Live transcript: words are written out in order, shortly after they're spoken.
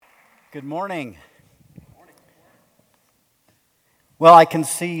Good morning. Well, I can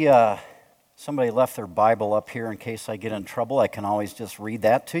see somebody left their Bible up here in case I get in trouble. I can always just read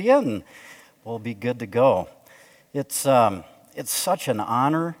that to you and we'll be good to go. It's such an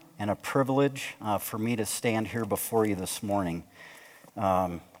honor and a privilege for me to stand here before you this morning.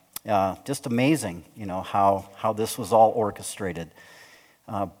 Just amazing, how this was all orchestrated.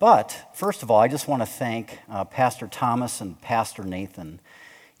 But first of all, I just want to thank Pastor Thomas and Pastor Nathan.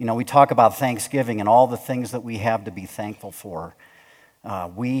 We talk about Thanksgiving and all the things that we have to be thankful for.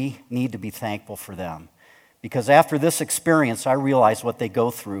 We need to be thankful for them. Because after this experience, I realize what they go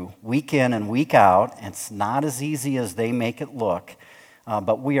through week in and week out. It's not as easy as they make it look.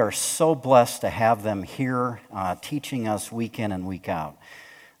 But we are so blessed to have them here teaching us week in and week out.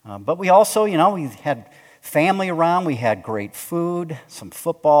 But we also, we had family around. We had great food, some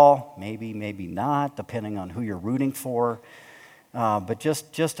football, maybe not, depending on who you're rooting for. But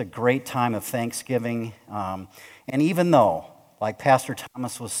just a great time of Thanksgiving. And even though, like Pastor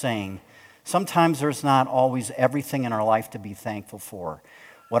Thomas was saying, sometimes there's not always everything in our life to be thankful for.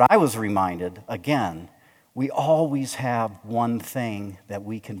 What I was reminded, again, we always have one thing that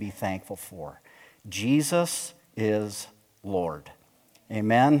we can be thankful for. Jesus is Lord.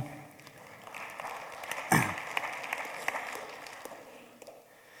 Amen.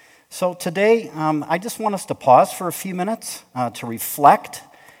 So today, I just want us to pause for a few minutes to reflect,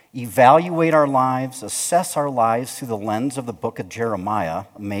 evaluate our lives, assess our lives through the lens of the book of Jeremiah,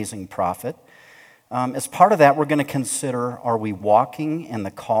 amazing prophet. As part of that, we're going to consider, are we walking in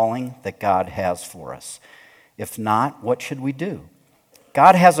the calling that God has for us? If not, what should we do?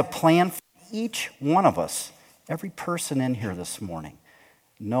 God has a plan for each one of us, every person in here this morning,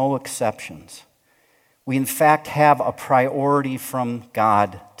 no exceptions. We, in fact, have a priority from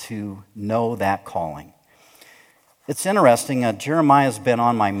God to know that calling. It's interesting, Jeremiah's been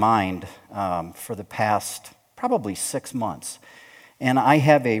on my mind for the past probably 6 months. And I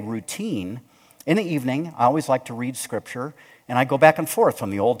have a routine. In the evening, I always like to read Scripture, and I go back and forth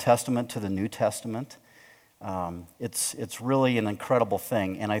from the Old Testament to the New Testament. It's really an incredible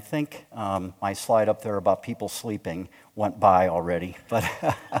thing. And I think my slide up there about people sleeping went by already. But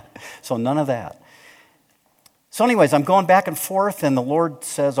so none of that. So anyways, I'm going back and forth, and the Lord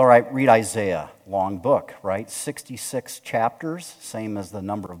says, all right, read Isaiah, long book, right? 66 chapters, same as the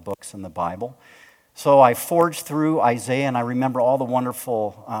number of books in the Bible. So I forged through Isaiah, and I remember all the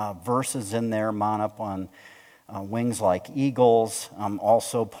wonderful verses in there, mount up on wings like eagles.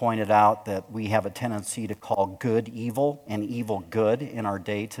 Also pointed out that we have a tendency to call good evil and evil good in our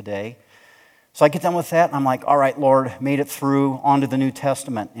day today. So I get done with that, and I'm like, all right, Lord, made it through, onto the New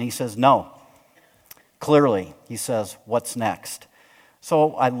Testament. And he says, no. Clearly, he says, what's next?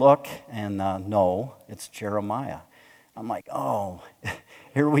 So I look, and no, it's Jeremiah. I'm like, oh,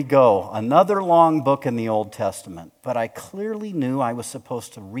 here we go. Another long book in the Old Testament. But I clearly knew I was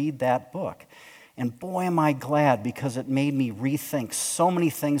supposed to read that book. And boy, am I glad, because it made me rethink so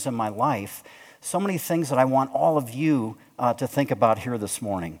many things in my life, so many things that I want all of you to think about here this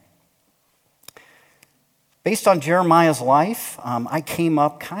morning. Based on Jeremiah's life, I came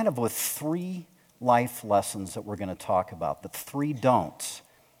up kind of with 3 life lessons that we're going to talk about, the 3 don'ts.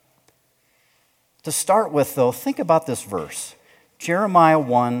 To start with, though, think about this verse, Jeremiah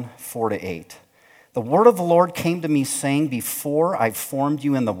 1, 4-8. The word of the Lord came to me, saying, before I formed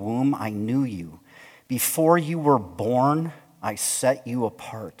you in the womb, I knew you. Before you were born, I set you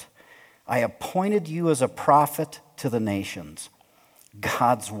apart. I appointed you as a prophet to the nations.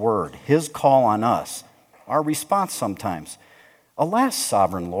 God's word, his call on us, our response sometimes. Alas,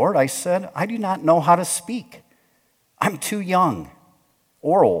 sovereign Lord, I said, I do not know how to speak. I'm too young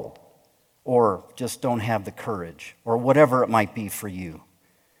or old, or just don't have the courage, or whatever it might be for you.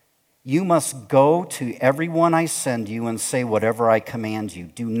 You must go to everyone I send you and say whatever I command you.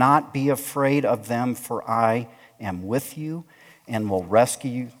 Do not be afraid of them, for I am with you and will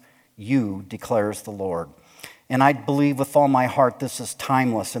rescue you, declares the Lord. And I believe with all my heart this is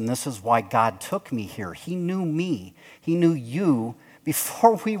timeless, and this is why God took me here. He knew me. He knew you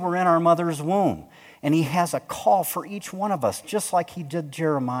before we were in our mother's womb. And he has a call for each one of us, just like he did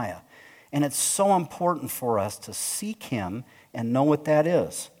Jeremiah. And it's so important for us to seek him and know what that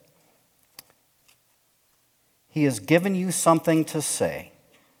is. He has given you something to say.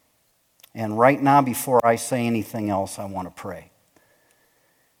 And right now, before I say anything else, I want to pray.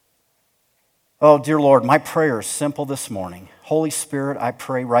 Oh, dear Lord, my prayer is simple this morning. Holy Spirit, I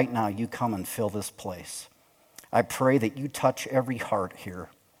pray right now you come and fill this place. I pray that you touch every heart here.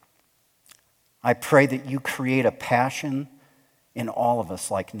 I pray that you create a passion in all of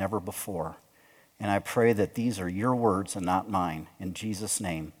us like never before. And I pray that these are your words and not mine. In Jesus'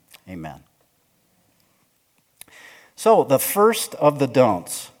 name, Amen. So, the first of the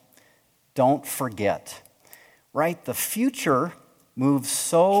don'ts, don't forget, right? The future moves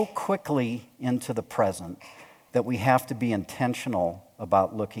so quickly into the present that we have to be intentional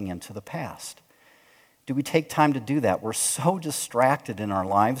about looking into the past. Do we take time to do that? We're so distracted in our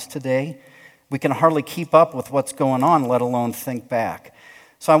lives today, we can hardly keep up with what's going on, let alone think back.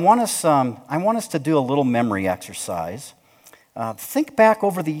 So I want us to do a little memory exercise. Think back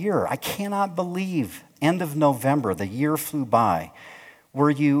over the year. I cannot believe end of November, the year flew by. Were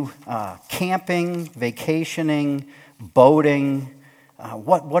you camping, vacationing, boating?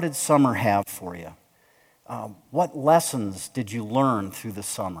 What did summer have for you? What lessons did you learn through the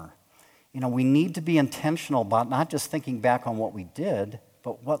summer? You know, we need to be intentional about not just thinking back on what we did,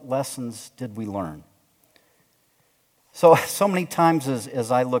 but what lessons did we learn? So many times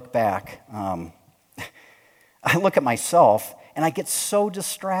as I look back, I look at myself and I get so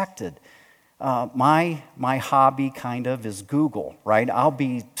distracted. My hobby kind of is Google, right? I'll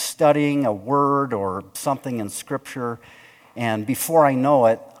be studying a word or something in Scripture, and before I know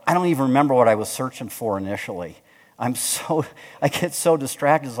it, I don't even remember what I was searching for initially. I get so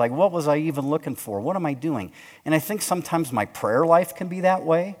distracted. It's like, what was I even looking for? What am I doing? And I think sometimes my prayer life can be that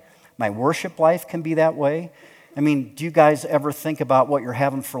way. My worship life can be that way. I mean, do you guys ever think about what you're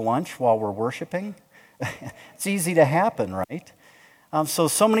having for lunch while we're worshiping? It's easy to happen, right?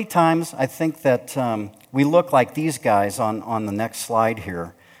 So many times I think that we look like these guys on the next slide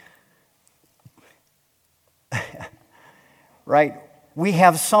here. Right? We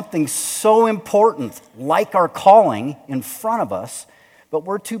have something so important, like our calling, in front of us, but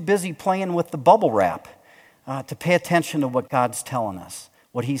we're too busy playing with the bubble wrap to pay attention to what God's telling us,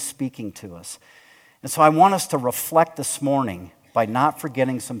 what He's speaking to us. And so I want us to reflect this morning by not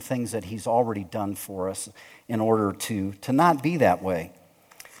forgetting some things that He's already done for us in order to not be that way.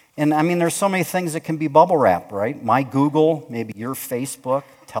 And I mean, there's so many things that can be bubble wrap, right? My Google, maybe your Facebook,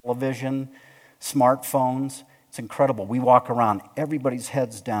 television, smartphones. It's incredible. We walk around, everybody's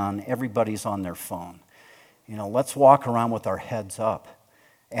heads down, everybody's on their phone. You know, let's walk around with our heads up,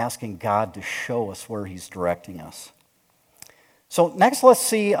 asking God to show us where He's directing us. So next, let's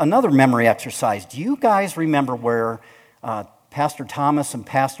see another memory exercise. Do you guys remember where Pastor Thomas and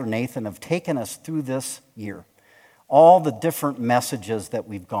Pastor Nathan have taken us through this year? All the different messages that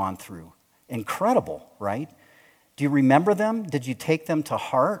we've gone through. Incredible, right? Do you remember them? Did you take them to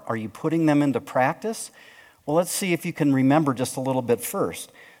heart? Are you putting them into practice? Well, let's see if you can remember just a little bit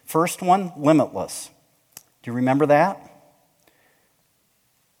first. First one, limitless. Do you remember that?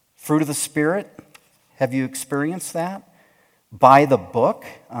 Fruit of the Spirit. Have you experienced that? By the book,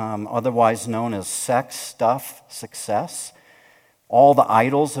 otherwise known as sex, stuff, success. All the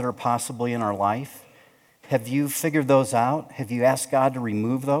idols that are possibly in our life. Have you figured those out? Have you asked God to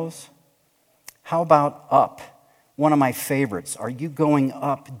remove those? How about up? One of my favorites. Are you going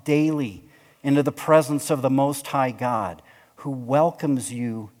up daily into the presence of the Most High God who welcomes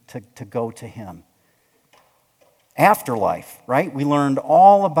you to go to Him? Afterlife, right? We learned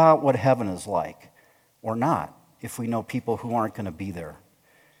all about what heaven is like, or not, if we know people who aren't going to be there.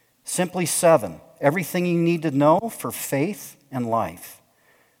 Simply 7, everything you need to know for faith and life.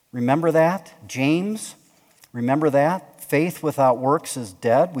 Remember that? James, remember that? Faith without works is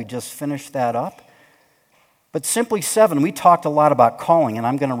dead. We just finished that up. But simply 7, we talked a lot about calling, and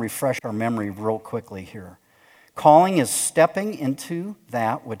I'm going to refresh our memory real quickly here. Calling is stepping into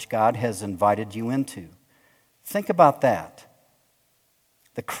that which God has invited you into. Think about that.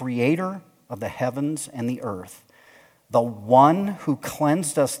 The Creator of the heavens and the earth, the one who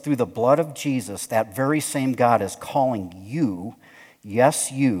cleansed us through the blood of Jesus, that very same God is calling you,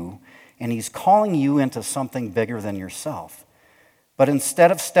 yes, you, and He's calling you into something bigger than yourself. But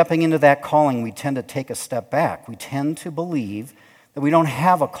instead of stepping into that calling, we tend to take a step back. We tend to believe that we don't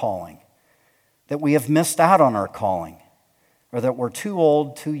have a calling, that we have missed out on our calling, or that we're too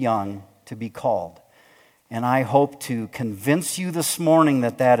old, too young to be called. And I hope to convince you this morning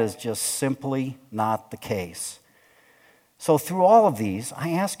that that is just simply not the case. So through all of these, I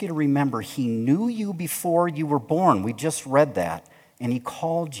ask you to remember He knew you before you were born. We just read that, and He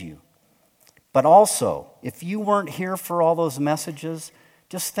called you. But also, if you weren't here for all those messages,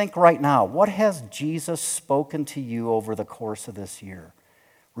 just think right now, what has Jesus spoken to you over the course of this year?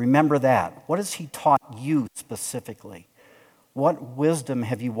 Remember that. What has He taught you specifically? What wisdom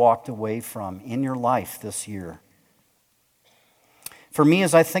have you walked away from in your life this year? For me,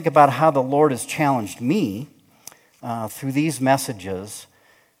 as I think about how the Lord has challenged me through these messages,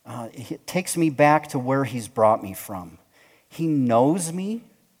 it takes me back to where He's brought me from. He knows me.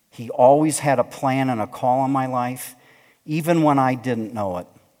 He always had a plan and a call on my life, even when I didn't know it.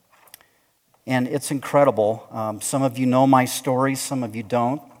 And it's incredible. Some of you know my story, some of you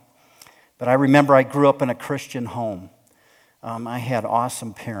don't. But I remember I grew up in a Christian home. I had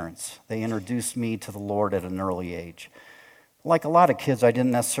awesome parents. They introduced me to the Lord at an early age. Like a lot of kids, I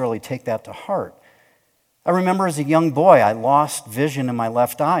didn't necessarily take that to heart. I remember as a young boy, I lost vision in my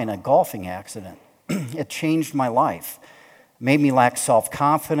left eye in a golfing accident. It changed my life. Made me lack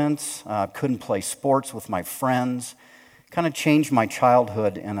self-confidence, couldn't play sports with my friends. Kind of changed my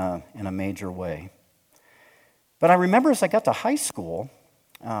childhood in a major way. But I remember as I got to high school,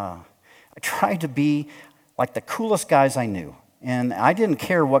 I tried to be like the coolest guys I knew. And I didn't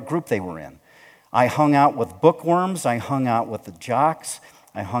care what group they were in. I hung out with bookworms, I hung out with the jocks,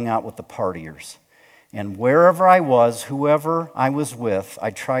 I hung out with the partiers. And wherever I was, whoever I was with,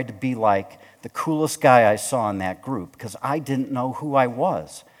 I tried to be like the coolest guy I saw in that group because I didn't know who I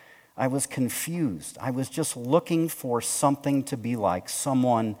was. I was confused. I was just looking for something to be like,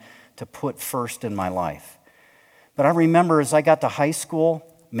 someone to put first in my life. But I remember as I got to high school,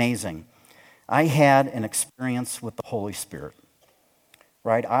 amazing. I had an experience with the Holy Spirit,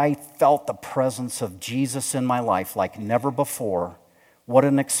 right? I felt the presence of Jesus in my life like never before. What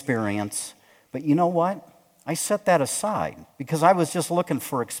an experience. But you know what? I set that aside because I was just looking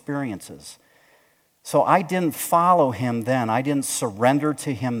for experiences. So I didn't follow him then. I didn't surrender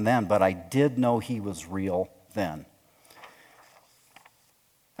to him then, but I did know he was real then.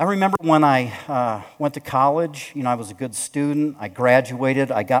 I remember when I went to college, I was a good student. I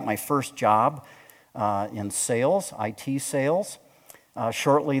graduated. I got my first job in sales, IT sales.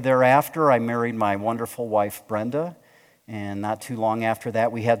 Shortly thereafter, I married my wonderful wife, Brenda. And not too long after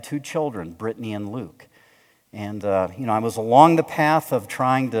that, we had 2 children, Brittany and Luke. And, I was along the path of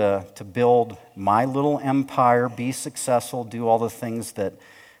trying to build my little empire, be successful, do all the things that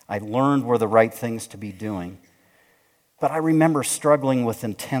I learned were the right things to be doing. But I remember struggling with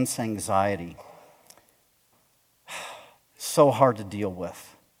intense anxiety. So hard to deal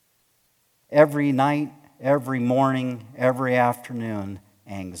with. Every night, every morning, every afternoon,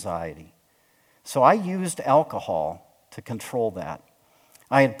 anxiety. So I used alcohol to control that.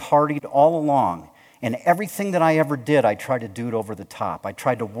 I had partied all along, and everything that I ever did, I tried to do it over the top. I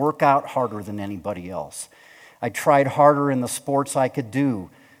tried to work out harder than anybody else. I tried harder in the sports I could do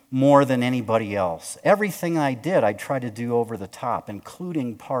more than anybody else. Everything I did, I tried to do over the top,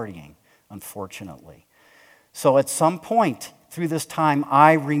 including partying, unfortunately. So at some point through this time,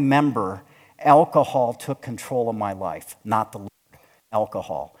 I remember alcohol took control of my life, not the Lord.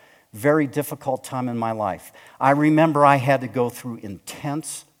 Alcohol. Very difficult time in my life. I remember I had to go through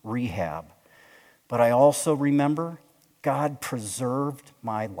intense rehab. But I also remember God preserved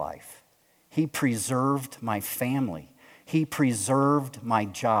my life. He preserved my family. He preserved my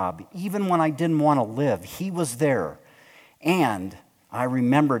job. Even when I didn't want to live, He was there. And I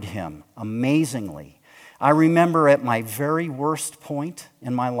remembered Him amazingly. I remember at my very worst point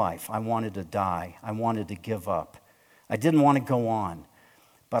in my life, I wanted to die. I wanted to give up. I didn't want to go on.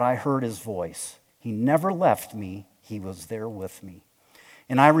 But I heard His voice. He never left me. He was there with me.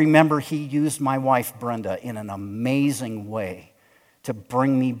 And I remember He used my wife, Brenda, in an amazing way to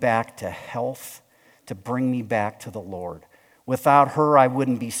bring me back to health, to bring me back to the Lord. Without her, I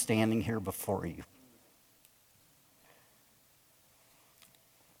wouldn't be standing here before you.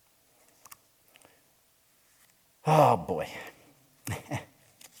 Oh, boy.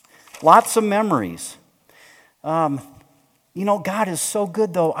 Lots of memories. God is so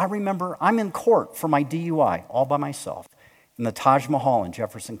good, though. I remember I'm in court for my DUI all by myself in the Taj Mahal in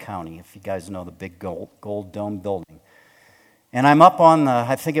Jefferson County, if you guys know the big gold dome building. And I'm up on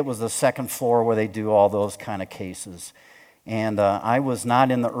I think it was the second floor where they do all those kind of cases. And I was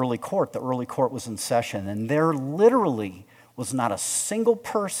not in the early court. The early court was in session. And there literally was not a single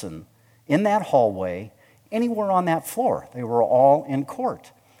person in that hallway anywhere on that floor. They were all in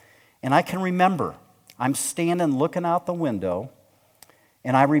court. And I can remember, I'm standing looking out the window,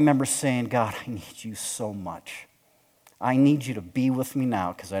 and I remember saying, God, I need you so much. I need you to be with me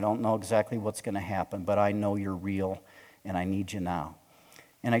now because I don't know exactly what's going to happen, but I know you're real, and I need you now.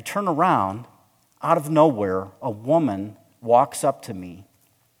 And I turn around, out of nowhere, a woman walks up to me.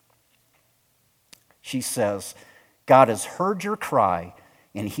 She says, God has heard your cry,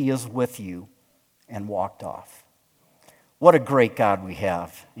 and He is with you, and walked off. What a great God we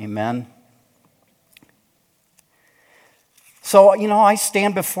have. Amen. So, I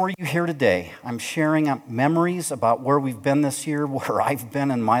stand before you here today. I'm sharing memories about where we've been this year, where I've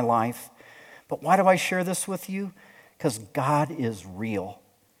been in my life. But why do I share this with you? Because God is real.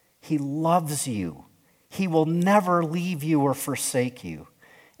 He loves you. He will never leave you or forsake you.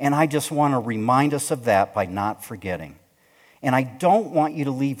 And I just want to remind us of that by not forgetting. And I don't want you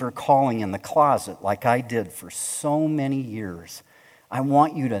to leave your calling in the closet like I did for so many years. I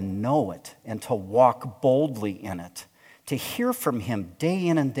want you to know it and to walk boldly in it, to hear from him day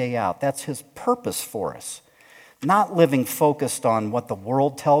in and day out. That's his purpose for us. Not living focused on what the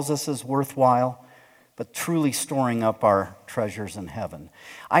world tells us is worthwhile, but truly storing up our treasures in heaven.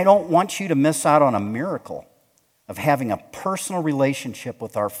 I don't want you to miss out on a miracle of having a personal relationship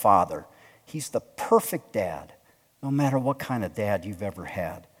with our Father. He's the perfect dad, no matter what kind of dad you've ever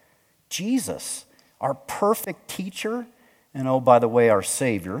had. Jesus, our perfect teacher, and oh, by the way, our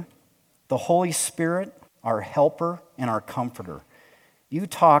Savior. The Holy Spirit, our helper and our comforter. You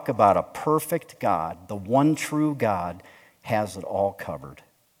talk about a perfect God, the one true God, has it all covered.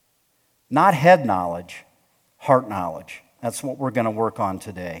 Not head knowledge, heart knowledge. That's what we're going to work on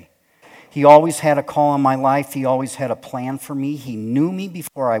today. He always had a call on my life. He always had a plan for me. He knew me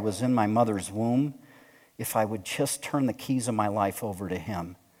before I was in my mother's womb, if I would just turn the keys of my life over to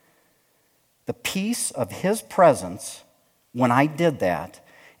him. The peace of his presence when I did that,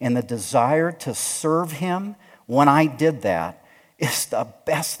 and the desire to serve him when I did that, is the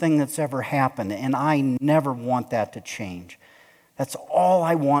best thing that's ever happened, and I never want that to change. That's all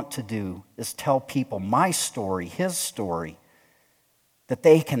I want to do, is tell people my story, his story, that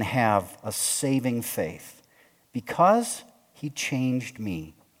they can have a saving faith because he changed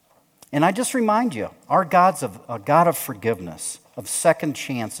me. And I just remind you, our God's a God of forgiveness, of second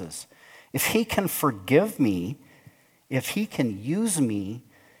chances. If he can forgive me, if he can use me,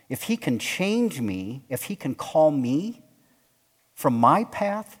 if he can change me, if he can call me from my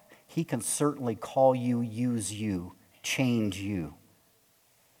path, he can certainly call you, use you, change you.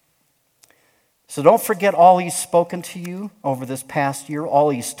 So don't forget all he's spoken to you over this past year,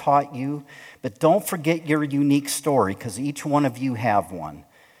 all he's taught you, but don't forget your unique story, because each one of you have one,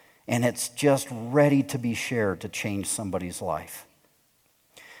 and it's just ready to be shared to change somebody's life.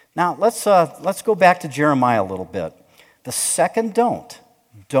 Now, let's go back to Jeremiah a little bit. The second don't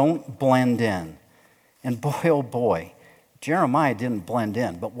blend in. And boy, oh boy, Jeremiah didn't blend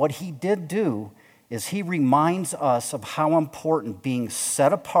in. But what he did do is he reminds us of how important being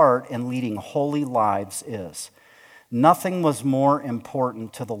set apart and leading holy lives is. Nothing was more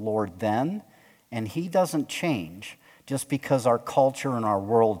important to the Lord then, and he doesn't change just because our culture and our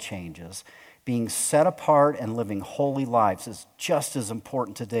world changes. Being set apart and living holy lives is just as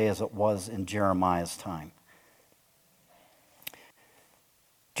important today as it was in Jeremiah's time.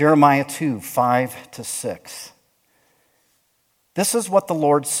 Jeremiah 2, 5-6. This is what the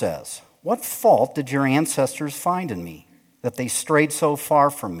Lord says. What fault did your ancestors find in me, that they strayed so far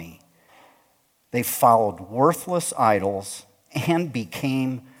from me? They followed worthless idols and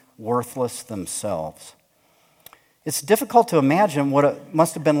became worthless themselves. It's difficult to imagine what it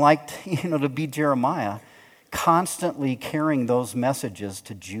must have been like to be Jeremiah, constantly carrying those messages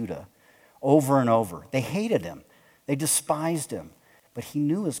to Judah over and over. They hated him. They despised him. But he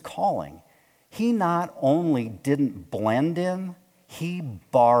knew his calling. He not only didn't blend in, he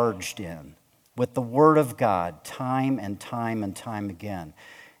barged in with the word of God time and time and time again.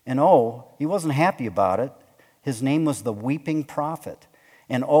 And he wasn't happy about it. His name was the Weeping Prophet.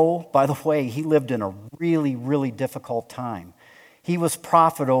 And by the way, he lived in a really, really difficult time. He was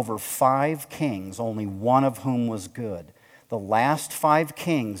prophet over 5 kings, only one of whom was good. The last 5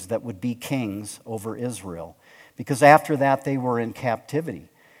 kings that would be kings over Israel. Because after that, they were in captivity.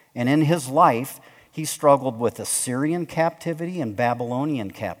 And in his life, he struggled with Assyrian captivity and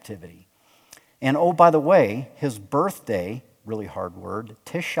Babylonian captivity. And by the way, his birthday, really hard word,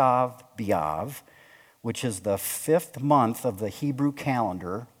 Tisha B'Av, which is the 5th month of the Hebrew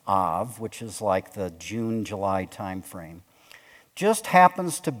calendar, Av, which is like the June-July time frame, just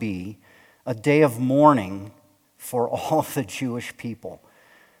happens to be a day of mourning for all of the Jewish people.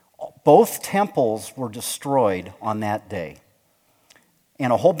 Both temples were destroyed on that day,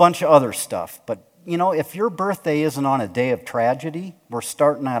 and a whole bunch of other stuff. But, if your birthday isn't on a day of tragedy, we're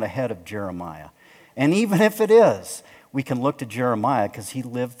starting out ahead of Jeremiah. And even if it is, we can look to Jeremiah because he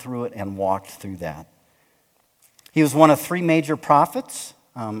lived through it and walked through that. He was one of 3 major prophets,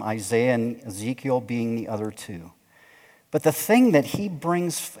 Isaiah and Ezekiel being the other 2. But the thing that he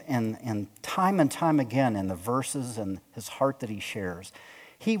brings in time and time again in the verses and his heart that he shares,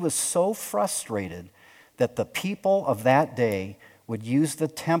 he was so frustrated that the people of that day would use the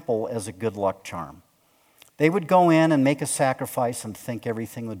temple as a good luck charm. They would go in and make a sacrifice and think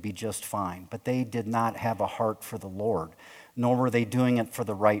everything would be just fine, but they did not have a heart for the Lord, nor were they doing it for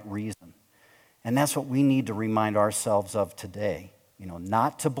the right reason. And that's what we need to remind ourselves of today.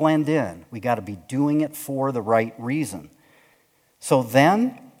 Not to blend in. We got to be doing it for the right reason. So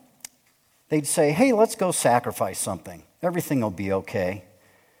then, they'd say, hey, let's go sacrifice something. Everything will be okay.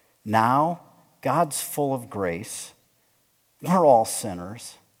 Now, God's full of grace. We're all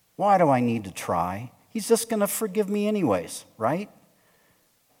sinners. Why do I need to try? He's just going to forgive me anyways, right?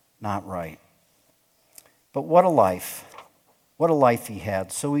 Not right. But what a life. What a life he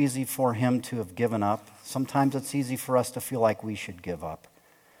had. So easy for him to have given up. Sometimes it's easy for us to feel like we should give up.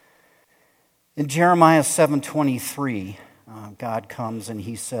 In Jeremiah 7:23, God comes and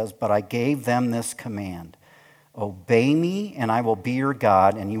he says, but I gave them this command. Obey me, and I will be your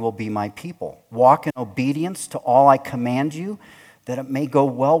God, and you will be my people. Walk in obedience to all I command you, that it may go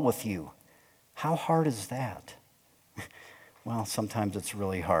well with you. How hard is that? Well, sometimes it's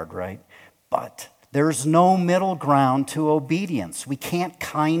really hard, right? But there's no middle ground to obedience. We can't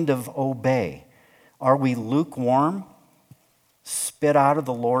kind of obey. Are we lukewarm? Spit out of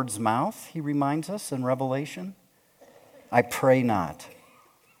the Lord's mouth, he reminds us in Revelation? I pray not.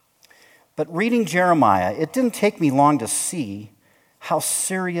 But reading Jeremiah, it didn't take me long to see how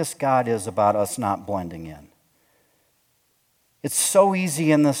serious God is about us not blending in. It's so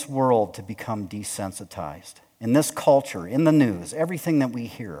easy in this world to become desensitized. In this culture, in the news, everything that we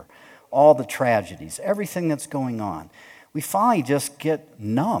hear, all the tragedies, everything that's going on, we finally just get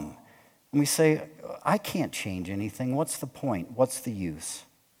numb. And we say, I can't change anything. What's the point? What's the use?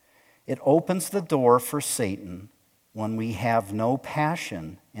 It opens the door for Satan when we have no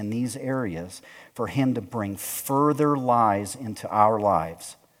passion in these areas for him to bring further lies into our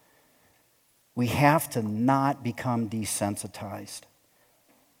lives. We have to not become desensitized.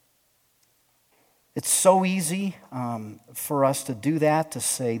 It's so easy for us to do that, to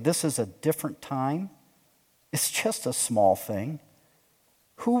say, this is a different time. It's just a small thing.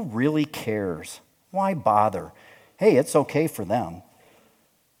 Who really cares? Why bother? Hey, it's okay for them.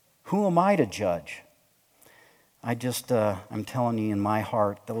 Who am I to judge? I'm telling you in my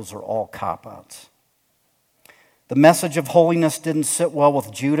heart, those are all cop-outs. The message of holiness didn't sit well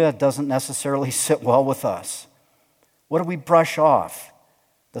with Judah. It doesn't necessarily sit well with us. What do we brush off?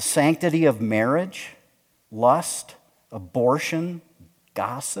 The sanctity of marriage, lust, abortion,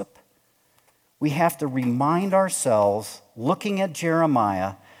 gossip. We have to remind ourselves, looking at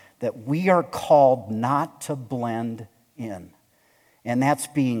Jeremiah, that we are called not to blend in. And that's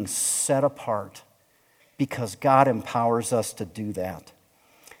being set apart, because God empowers us to do that.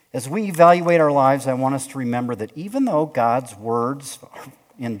 As we evaluate our lives, I want us to remember that even though God's words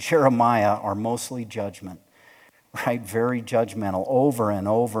in Jeremiah are mostly judgment, right? Very judgmental, over and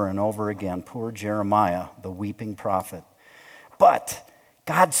over and over again. Poor Jeremiah, the weeping prophet. But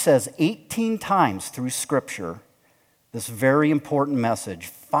God says 18 times through Scripture this very important message.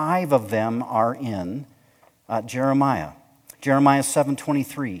 5 of them are in Jeremiah. Jeremiah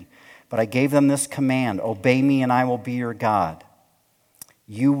 7:23. But I gave them this command, obey me and I will be your God.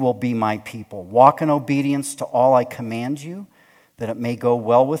 You will be my people. Walk in obedience to all I command you, that it may go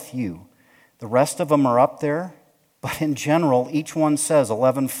well with you. The rest of them are up there, but in general, each one says,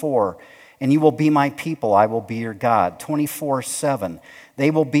 11:4, and you will be my people, I will be your God. 24:7,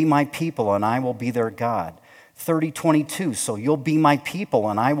 they will be my people and I will be their God. 30:22, so you'll be my people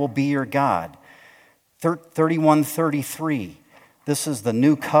and I will be your God. 31:33, this is the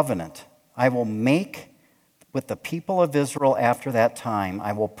new covenant. I will make with the people of Israel after that time.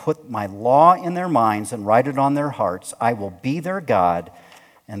 I will put my law in their minds and write it on their hearts. I will be their God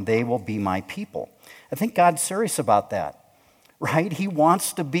and they will be my people. I think God's serious about that, right? He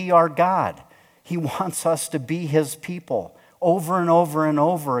wants to be our God. He wants us to be his people. Over and over and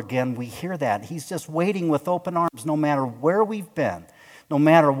over again, we hear that. He's just waiting with open arms no matter where we've been, no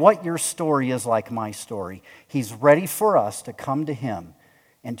matter what your story is like my story. He's ready for us to come to him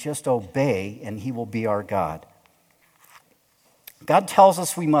and just obey, and he will be our God. God tells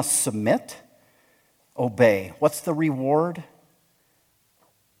us we must submit, obey. What's the reward?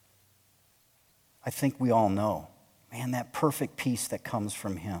 I think we all know. Man, that perfect peace that comes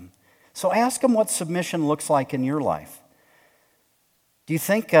from him. So ask him what submission looks like in your life. Do you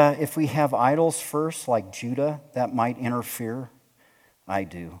think if we have idols first, like Judah, that might interfere? I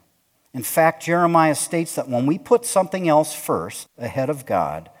do. In fact, Jeremiah states that when we put something else first ahead of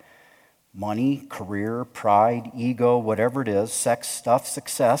God, money, career, pride, ego, whatever it is, sex, stuff,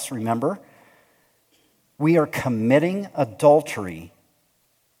 success, remember, we are committing adultery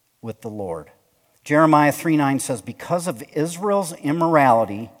with the Lord. Jeremiah 3:9 says, because of Israel's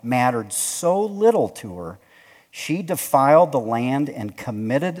immorality mattered so little to her, she defiled the land and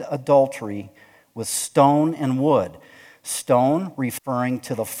committed adultery with stone and wood. Stone referring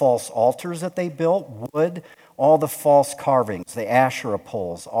to the false altars that they built, wood, all the false carvings, the Asherah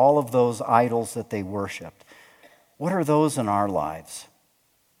poles, all of those idols that they worshiped. What are those in our lives?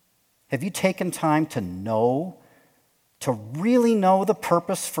 Have you taken time to know, to really know the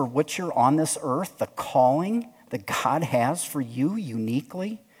purpose for which you're on this earth, the calling that God has for you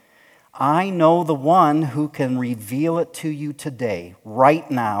uniquely? I know the one who can reveal it to you today, right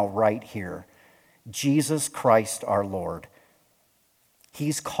now, right here. Jesus Christ our Lord.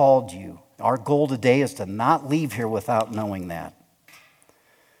 He's called you. Our goal today is to not leave here without knowing that.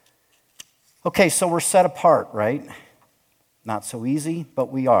 Okay, so we're set apart, right? Not so easy,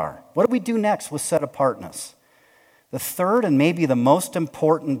 but we are. What do we do next with set apartness? The third and maybe the most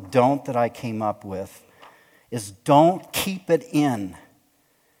important don't that I came up with is don't keep it in.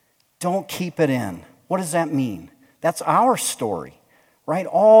 Don't keep it in. What does that mean? That's our story, right?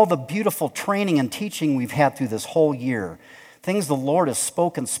 All the beautiful training and teaching we've had through this whole year, things the Lord has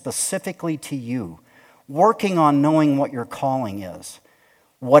spoken specifically to you, working on knowing what your calling is.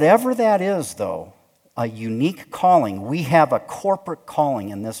 Whatever that is, though, a unique calling, we have a corporate calling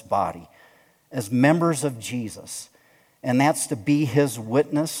in this body as members of Jesus, and that's to be his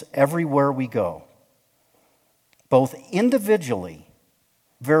witness everywhere we go, both individually,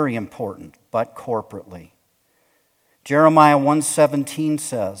 very important, but corporately. Jeremiah 1:17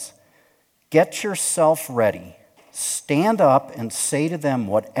 says, "Get yourself ready, stand up and say to them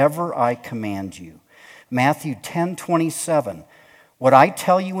whatever I command you." Matthew 10:27, "What I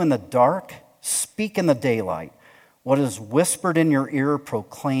tell you in the dark, speak in the daylight. What is whispered in your ear,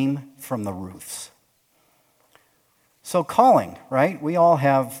 proclaim from the roofs." So calling, right? We all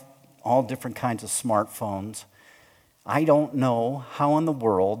have all different kinds of smartphones. I don't know how in the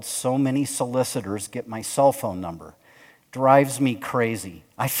world so many solicitors get my cell phone number. Drives me crazy.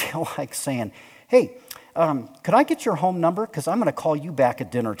 I feel like saying, "Hey, could I get your home number? Because I'm going to call you back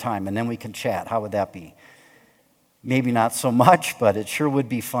at dinner time and then we can chat." How would that be? Maybe not so much, but it sure would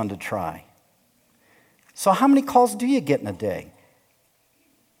be fun to try. So how many calls do you get in a day?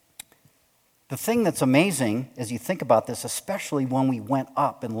 The thing that's amazing as you think about this, especially when we went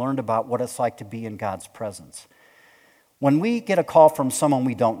up and learned about what it's like to be in God's presence. When we get a call from someone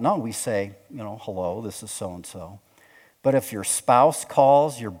we don't know, we say, "Hello, this is so-and-so." But if your spouse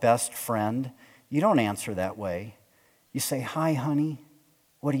calls, your best friend, you don't answer that way. You say, "Hi, honey,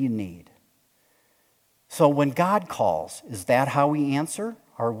 what do you need?" So when God calls, is that how we answer?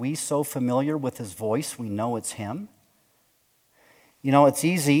 Are we so familiar with his voice we know it's him? It's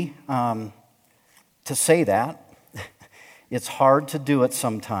easy to say that. It's hard to do it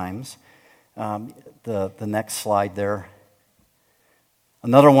sometimes. The next slide there.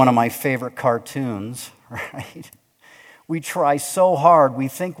 Another one of my favorite cartoons, right? We try so hard, we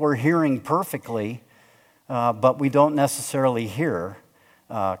think we're hearing perfectly, but we don't necessarily hear.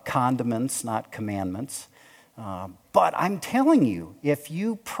 Condiments, not commandments. But I'm telling you, if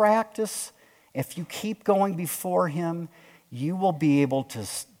you practice, if you keep going before him, you will be able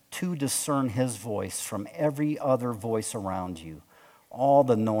to discern his voice from every other voice around you, all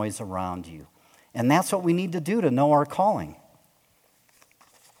the noise around you. And that's what we need to do to know our calling.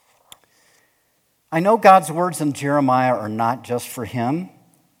 I know God's words in Jeremiah are not just for him.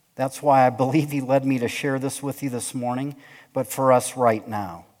 That's why I believe he led me to share this with you this morning, but for us right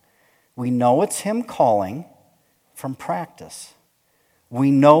now. We know it's him calling from practice.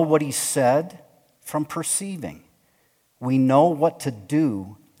 We know what he said from perceiving. We know what to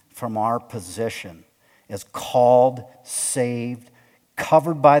do from our position as called, saved,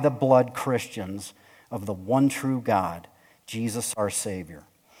 covered by the blood Christians of the one true God, Jesus our Savior.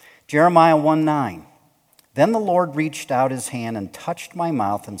 Jeremiah 1:9, "Then the Lord reached out his hand and touched my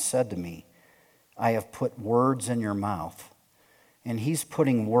mouth and said to me, I have put words in your mouth." And he's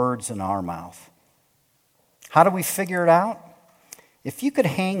putting words in our mouth. How do we figure it out? If you could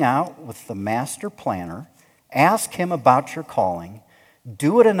hang out with the master planner, ask him about your calling,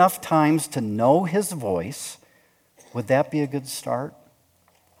 do it enough times to know his voice, would that be a good start?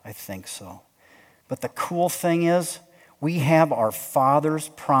 I think so. But the cool thing is, we have our Father's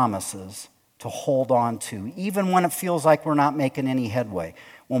promises to hold on to, even when it feels like we're not making any headway,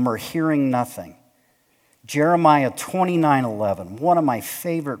 when we're hearing nothing. Jeremiah 29:11, one of my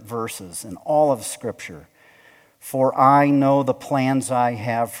favorite verses in all of Scripture. "For I know the plans I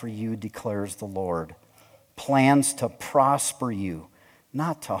have for you, declares the Lord. Plans to prosper you,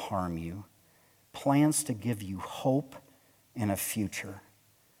 not to harm you. Plans to give you hope and a future."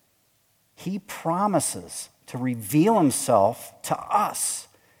 He promises to reveal himself to us,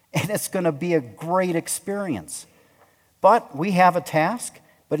 and it's going to be a great experience. But we have a task,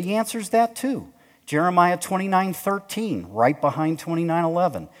 but he answers that too. Jeremiah 29:13, right behind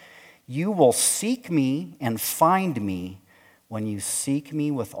 29:11. "You will seek me and find me when you seek me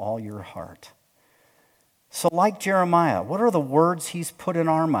with all your heart." So like Jeremiah, what are the words he's put in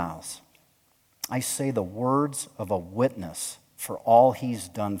our mouths? I say the words of a witness for all he's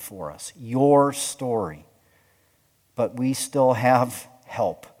done for us. Your story. But we still have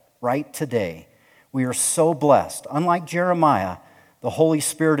help right today. We are so blessed. Unlike Jeremiah, the Holy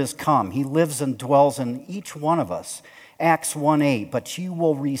Spirit has come. He lives and dwells in each one of us. Acts 1:8, but you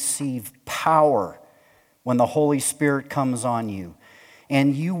will receive power when the Holy Spirit comes on you.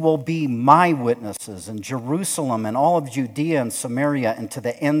 And you will be my witnesses in Jerusalem and all of Judea and Samaria and to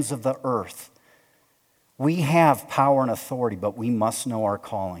the ends of the earth. We have power and authority, but we must know our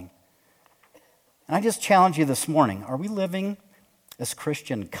calling. And I just challenge you this morning, are we living as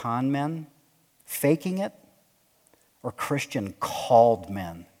Christian con men, faking it, or Christian called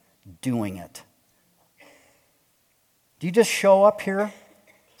men doing it? Do you just show up here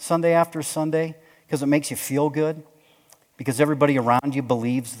Sunday after Sunday because it makes you feel good? Because everybody around you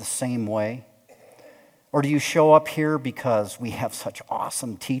believes the same way? Or do you show up here because we have such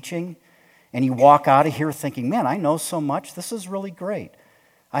awesome teaching and you walk out of here thinking, man, I know so much. This is really great.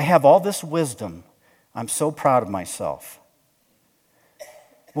 I have all this wisdom. I'm so proud of myself.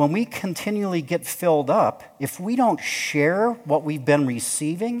 When we continually get filled up, if we don't share what we've been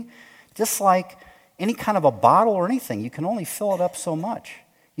receiving, just like any kind of a bottle or anything, you can only fill it up so much.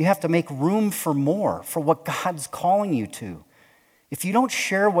 You have to make room for more, for what God's calling you to. If you don't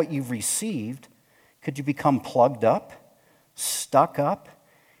share what you've received, could you become plugged up, stuck up,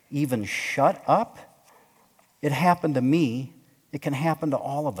 even shut up? It happened to me. It can happen to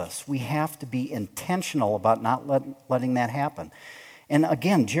all of us. We have to be intentional about not letting that happen. And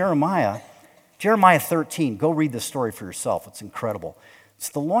again, Jeremiah 13, go read the story for yourself. It's incredible. It's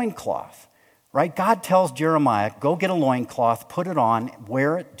the loincloth, right? God tells Jeremiah, go get a loincloth, put it on,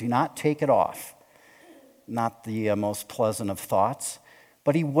 wear it, do not take it off. Not the most pleasant of thoughts.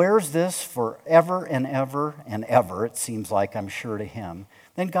 But he wears this forever and ever and ever, it seems like, I'm sure, to him.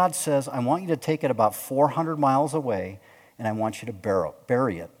 Then God says, I want you to take it about 400 miles away, and I want you to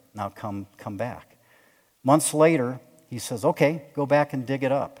bury it. Now come back. Months later, he says, okay, go back and dig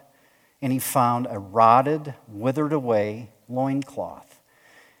it up. And he found a rotted, withered away loincloth.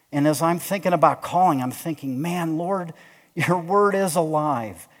 And as I'm thinking about calling, I'm thinking, man, Lord, your word is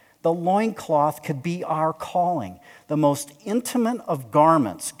alive. The loincloth could be our calling. The most intimate of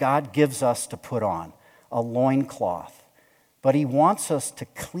garments God gives us to put on, a loincloth. But he wants us to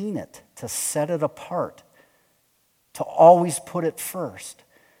clean it, to set it apart, to always put it first.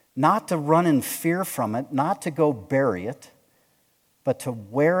 Not to run in fear from it, not to go bury it, but to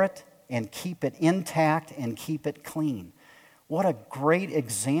wear it and keep it intact and keep it clean. What a great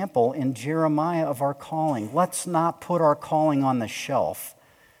example in Jeremiah of our calling. Let's not put our calling on the shelf.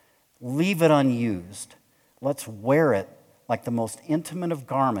 Leave it unused. Let's wear it like the most intimate of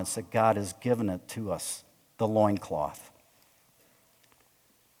garments that God has given it to us, the loincloth.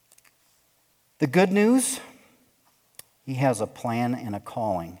 The good news, he has a plan and a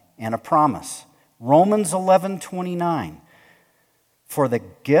calling and a promise. Romans 11:29. For the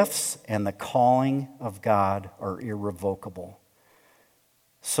gifts and the calling of God are irrevocable.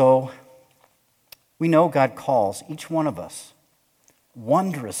 So we know God calls each one of us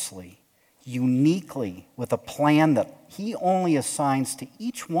wondrously, uniquely, with a plan that he only assigns to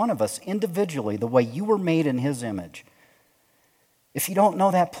each one of us individually, the way you were made in his image. If you don't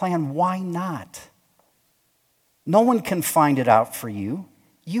know that plan, why not? No one can find it out for you.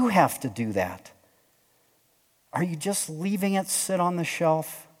 You have to do that. Are you just leaving it sit on the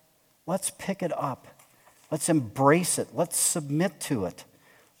shelf? Let's pick it up. Let's embrace it. Let's submit to it.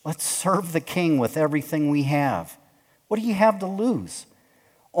 Let's serve the King with everything we have. What do you have to lose?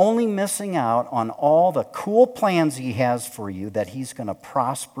 Only missing out on all the cool plans he has for you that he's going to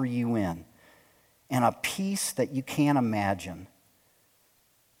prosper you in, and a peace that you can't imagine.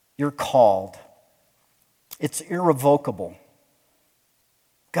 You're called. It's irrevocable.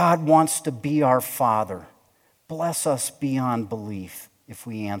 God wants to be our Father. Bless us beyond belief if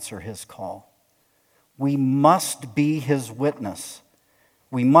we answer his call. We must be his witness.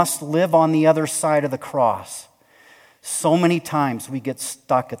 We must live on the other side of the cross. So many times we get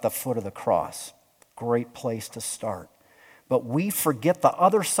stuck at the foot of the cross. Great place to start. But we forget the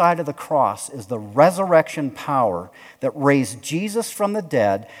other side of the cross is the resurrection power that raised Jesus from the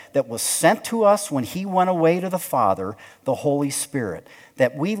dead, that was sent to us when he went away to the Father, the Holy Spirit.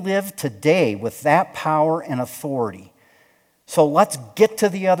 That we live today with that power and authority. So let's get to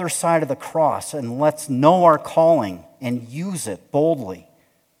the other side of the cross and let's know our calling and use it boldly.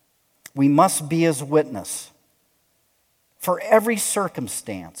 We must be his witness for every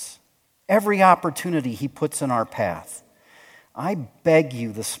circumstance, every opportunity he puts in our path. I beg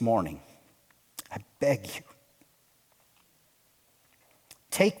you this morning, I beg you.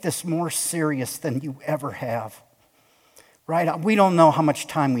 Take this more serious than you ever have. Right? We don't know how much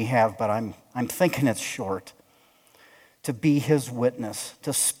time we have, but I'm thinking it's short. To be his witness,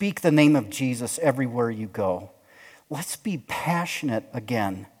 to speak the name of Jesus everywhere you go. Let's be passionate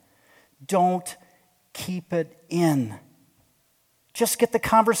again. Don't keep it in. Just get the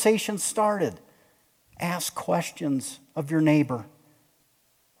conversation started. Ask questions of your neighbor.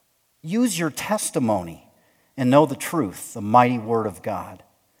 Use your testimony and know the truth, the mighty word of God.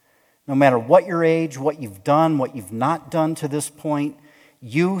 No matter what your age, what you've done, what you've not done to this point,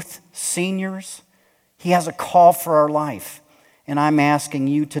 youth, seniors, he has a call for our life. And I'm asking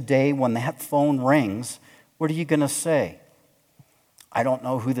you today, when that phone rings, what are you going to say? I don't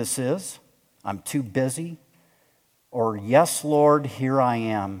know who this is. I'm too busy. Or, yes, Lord, here I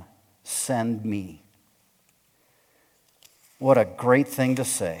am. Send me. What a great thing to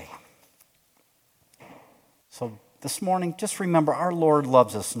say. So this morning, just remember our Lord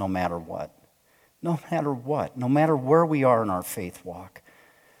loves us no matter what. No matter what. No matter where we are in our faith walk.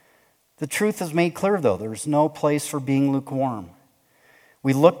 The truth is made clear, though. There's no place for being lukewarm.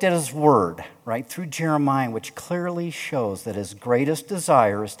 We looked at his word, right, through Jeremiah, which clearly shows that his greatest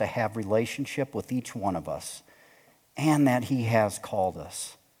desire is to have relationship with each one of us, and that he has called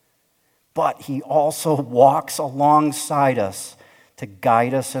us. But he also walks alongside us to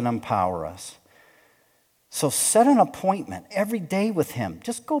guide us and empower us. So set an appointment every day with him.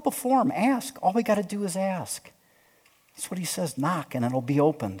 Just go before him. Ask. All we got to do is ask. That's what he says. Knock, and it'll be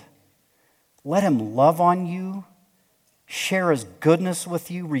opened. Let him love on you, share his goodness with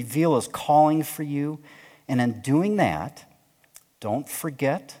you, reveal his calling for you. And in doing that, don't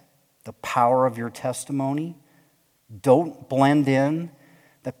forget the power of your testimony. Don't blend in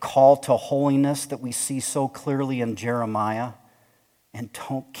the call to holiness that we see so clearly in Jeremiah. And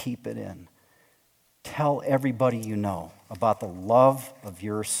don't keep it in. Tell everybody you know about the love of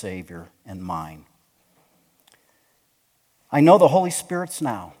your Savior and mine. I know the Holy Spirit's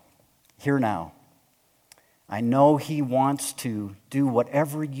here now. I know he wants to do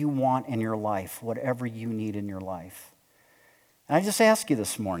whatever you want in your life, whatever you need in your life. And I just ask you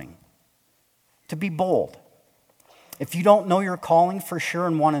this morning to be bold. If you don't know your calling for sure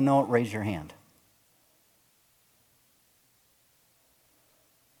and want to know it, raise your hand.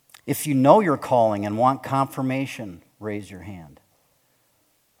 If you know your calling and want confirmation, raise your hand.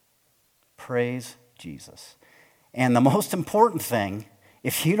 Praise Jesus. And the most important thing,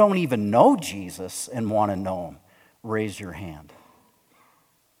 if you don't even know Jesus and want to know him, raise your hand.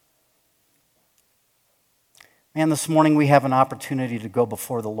 Man, this morning we have an opportunity to go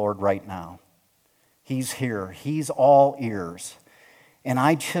before the Lord right now. He's here. He's all ears. And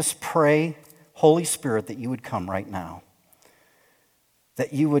I just pray, Holy Spirit, that you would come right now.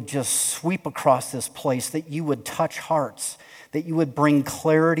 That you would just sweep across this place, that you would touch hearts, that you would bring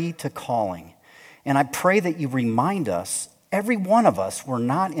clarity to calling. And I pray that you remind us, every one of us, we're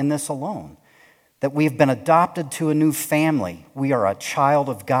not in this alone. That we've been adopted to a new family. We are a child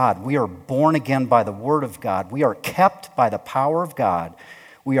of God. We are born again by the Word of God. We are kept by the power of God.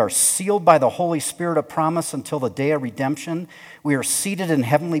 We are sealed by the Holy Spirit of promise until the day of redemption. We are seated in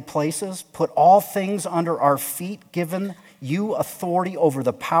heavenly places. Put all things under our feet, given you authority over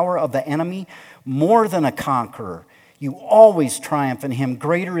the power of the enemy, more than a conqueror. You always triumph in him.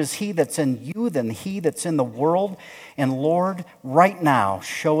 Greater is he that's in you than he that's in the world. And Lord, right now,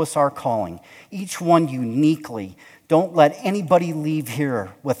 show us our calling, each one uniquely. Don't let anybody leave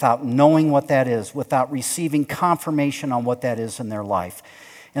here without knowing what that is, without receiving confirmation on what that is in their life.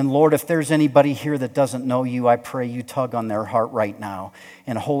 And Lord, if there's anybody here that doesn't know you, I pray you tug on their heart right now.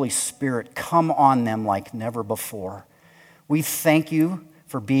 And Holy Spirit, come on them like never before. We thank you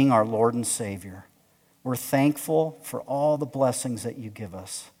for being our Lord and Savior. We're thankful for all the blessings that you give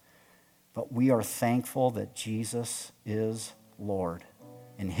us. But we are thankful that Jesus is Lord.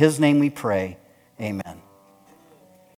 In his name we pray, amen.